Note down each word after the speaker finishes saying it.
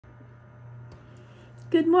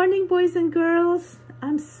Good morning, boys and girls.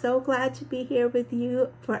 I'm so glad to be here with you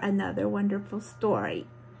for another wonderful story.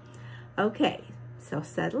 Okay, so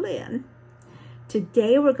settle in.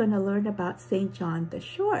 Today we're going to learn about St. John the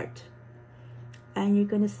Short. And you're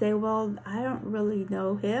going to say, well, I don't really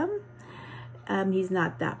know him. He's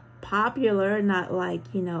not that popular, not like,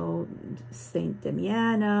 St.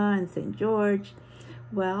 Damiana and St. George.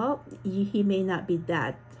 Well, he may not be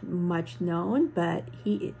that much known, but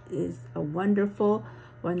he is a wonderful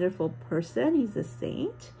person. He's a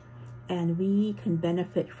saint, and we can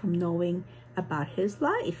benefit from knowing about his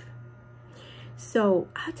life. So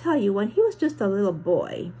I'll tell you, when he was just a little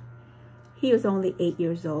boy, he was only 8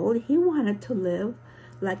 years old, he wanted to live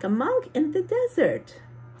like a monk in the desert.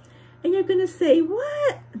 And you're gonna say,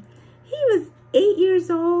 what? He was 8 years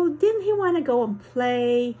old. Didn't he want to go and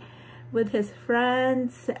play with his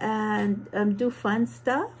friends and do fun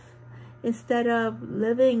stuff instead of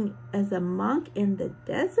living as a monk in the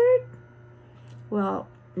desert? Well,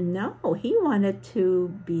 no, he wanted to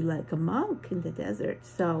be like a monk in the desert.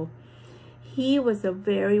 So he was a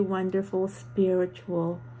very wonderful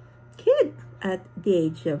spiritual kid at the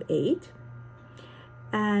age of 8.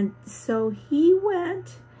 And so he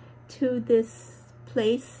went to this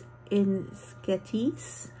place in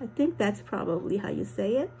Sketis. I think that's probably how you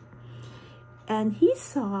say it. And he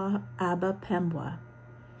saw Abba Pemwa.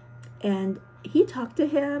 And he talked to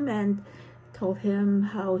him and told him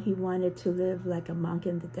how he wanted to live like a monk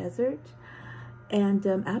in the desert. And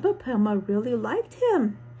Abba Pemwa really liked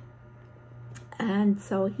him. And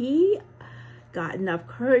so he got enough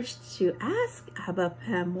courage to ask Abba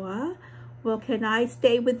Pemwa, well, can I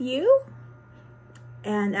stay with you?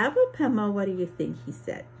 And Abba Pemwa, what do you think he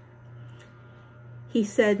said? He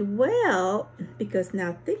said, well, because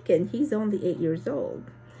now thinking he's only 8 years old.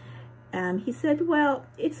 He said, well,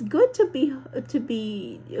 it's good to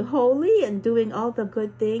be holy and doing all the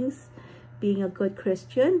good things, being a good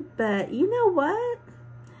Christian. But you know what,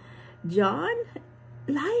 John,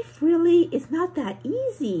 life really is not that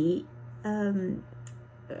easy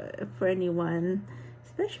for anyone,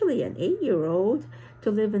 especially an 8-year-old,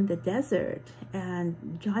 to live in the desert.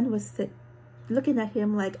 And John was looking at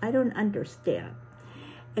him like, I don't understand.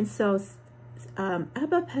 And so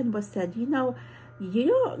Abba Pemwa said, you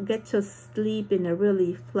don't get to sleep in a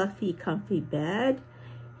really fluffy, comfy bed.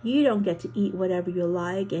 You don't get to eat whatever you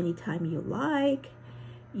like anytime you like.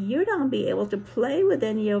 You don't be able to play with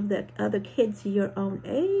any of the other kids your own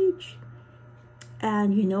age.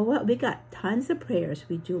 And you know what? We got tons of prayers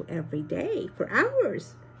we do every day for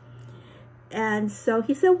hours. And so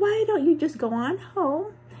he said, why don't you just go on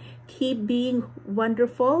home, keep being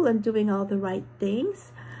wonderful and doing all the right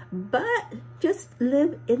things, but just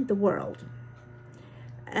live in the world.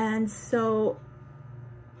 And so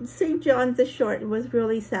St. John the Short was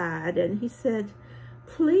really sad, and he said,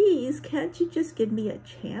 please, can't you just give me a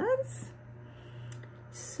chance?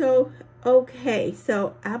 So, okay,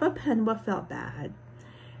 so Abba Pemwa felt bad.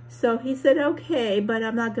 So he said, okay, but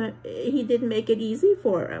he didn't make it easy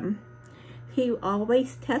for him. He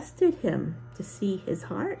always tested him to see his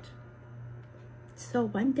heart. So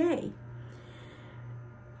one day,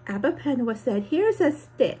 Abba Pemwa said, here's a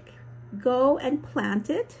stick. Go and plant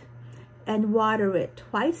it and water it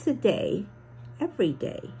twice a day, every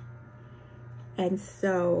day. And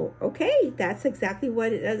so, okay, that's exactly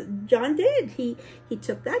what John did. He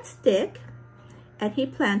took that stick and he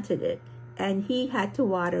planted it, and he had to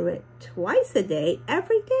water it twice a day,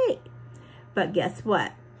 every day. But guess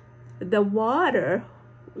what? The water,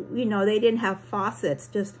 they didn't have faucets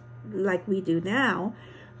just like we do now.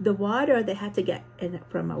 The water they had to get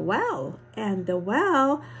from a well, and the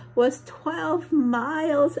well was 12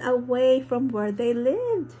 miles away from where they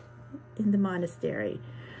lived in the monastery.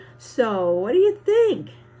 So what do you think?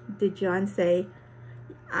 Did John say,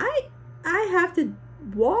 I have to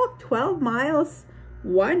walk 12 miles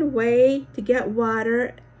one way to get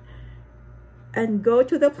water and go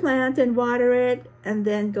to the plant and water it, and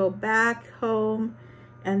then go back home,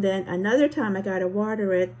 and then another time I gotta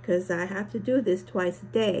water it because I have to do this twice a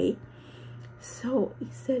day? So he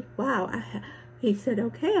said, wow. He said,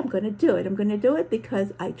 okay, I'm gonna do it. I'm gonna do it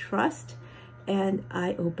because I trust and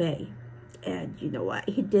I obey. And you know what?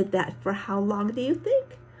 He did that for how long do you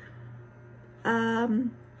think?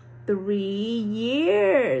 3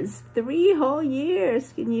 years. 3 whole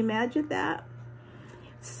years. Can you imagine that?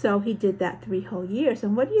 So he did that 3 whole years.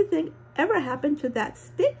 And what do you think ever happened to that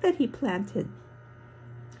stick that he planted?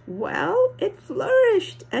 Well, it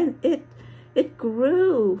flourished, and it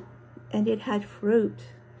grew, and it had fruit.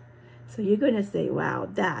 So you're going to say, wow,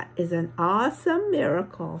 that is an awesome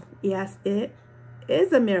miracle. Yes, it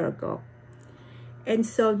is a miracle. And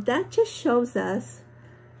so that just shows us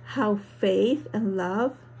how faith and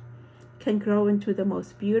love can grow into the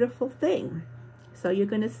most beautiful thing. So you're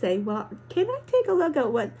going to say, well, can I take a look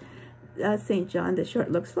at what St. John the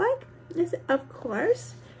Short looks like? I said, of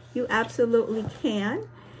course, you absolutely can.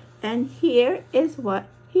 And here is what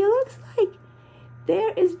he looks like.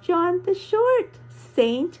 There is John the Short,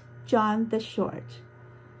 St. John the Short.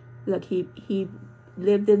 Look, he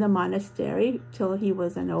lived in a monastery till he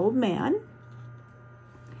was an old man.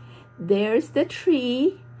 There's the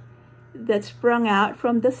tree that sprung out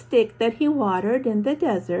from the stick that he watered in the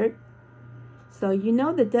desert. So you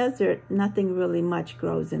know the desert, nothing really much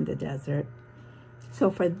grows in the desert.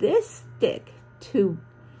 So for this stick to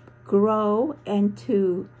grow and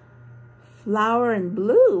to flower and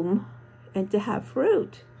bloom and to have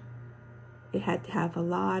fruit, it had to have a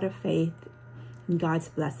lot of faith and God's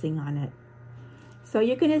blessing on it. So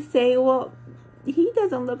you're going to say, well, he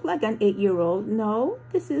doesn't look like an 8-year-old. No,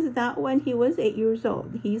 this is not when he was 8 years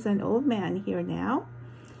old. He's an old man here now.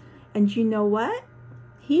 And you know what?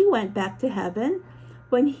 He went back to heaven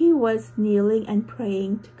when he was kneeling and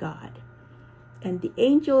praying to God. And the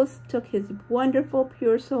angels took his wonderful,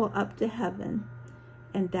 pure soul up to heaven.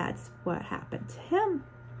 And that's what happened to him.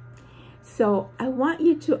 So I want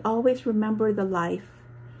you to always remember the life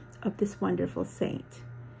of this wonderful saint.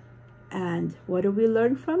 And what do we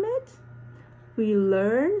learn from it? We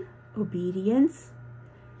learn obedience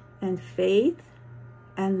and faith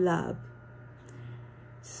and love.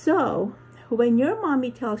 So when your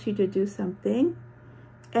mommy tells you to do something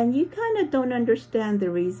and you kind of don't understand the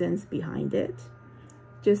reasons behind it,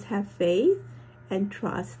 just have faith and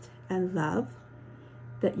trust and love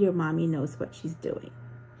that your mommy knows what she's doing.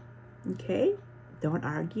 Okay? Don't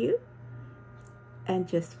argue and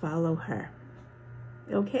just follow her.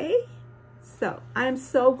 Okay? So I'm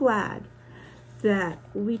so glad that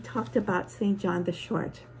we talked about St. John the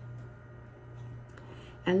Short.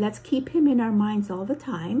 And let's keep him in our minds all the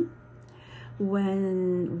time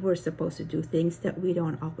when we're supposed to do things that we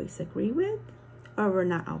don't always agree with or we're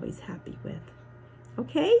not always happy with.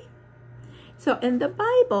 Okay? So in the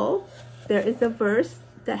Bible, there is a verse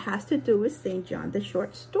that has to do with St. John the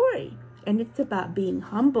Short story, and it's about being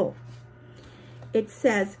humble. It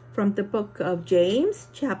says from the book of James,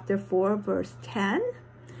 chapter 4, verse 10,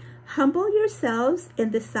 "Humble yourselves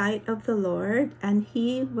in the sight of the Lord, and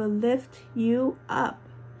he will lift you up."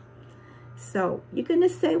 So you're going to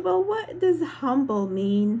say, well, what does humble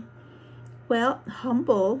mean? Well,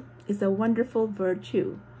 humble is a wonderful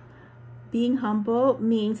virtue. Being humble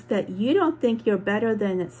means that you don't think you're better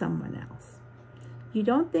than someone else. You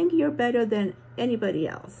don't think you're better than anybody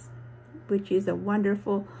else, which is a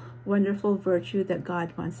wonderful, wonderful virtue that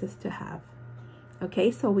God wants us to have. Okay,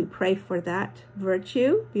 so we pray for that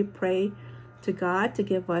virtue. We pray to God to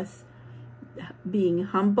give us being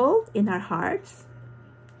humble in our hearts.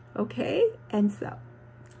 Okay, and so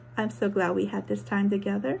I'm so glad we had this time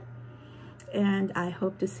together. And I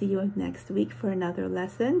hope to see you next week for another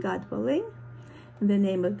lesson, God willing. In the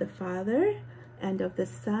name of the Father, and of the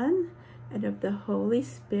Son, and of the Holy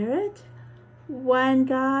Spirit, one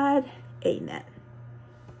God. Amen.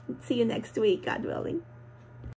 See you next week, God willing.